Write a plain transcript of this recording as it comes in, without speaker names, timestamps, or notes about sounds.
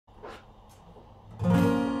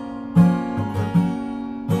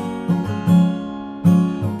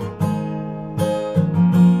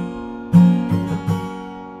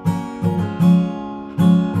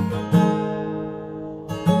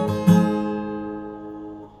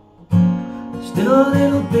Still a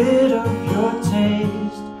little bit of your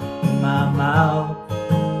taste in my mouth.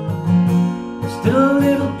 Still a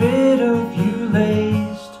little bit of you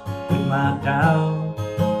laced with my doubt.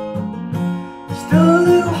 Still a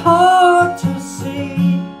little hard to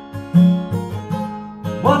see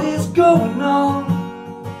what is going on.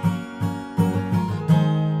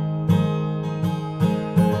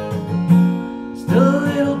 Still a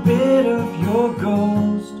little bit of your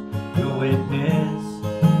ghost, your witness.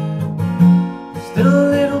 Still a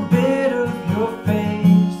little bit of your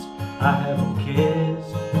face I haven't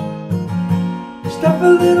kissed. You step a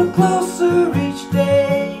little closer each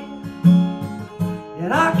day,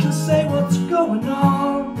 yet I can say what's going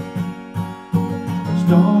on.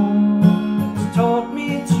 Stones taught me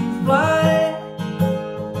to fly.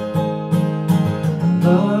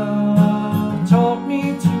 Love taught me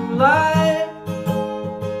to lie.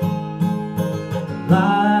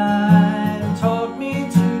 Life taught me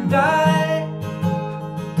to die.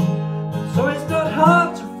 So it's not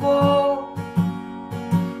hard to fall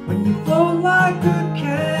when you float like a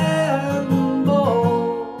cannonball.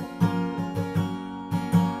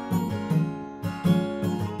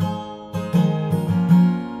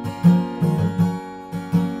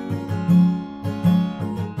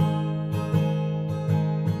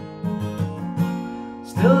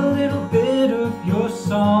 Still a little bit of your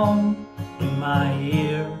song in my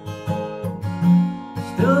ear.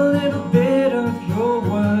 Still a little bit of your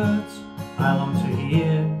words I long to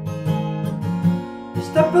hear. You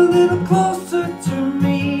step a little closer to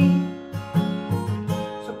me,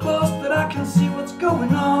 so close that I can see what's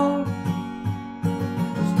going on.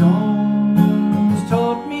 Stones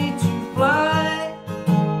taught me to fly.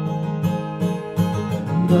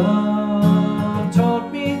 Love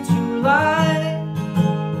taught me to lie.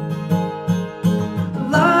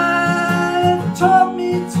 Life taught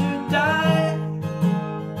me to die.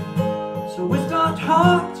 So it's not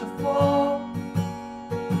hard to fall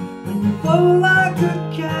when you flow like a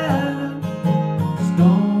cat.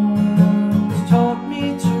 Stones taught me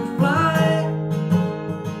to fly.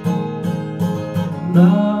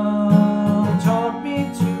 Love taught me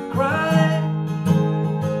to cry.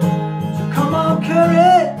 So come on,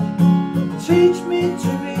 courage, teach me to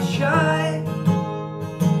be shy.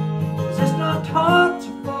 'Cause it's not hard to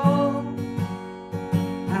fall,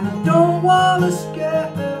 and I don't want to escape.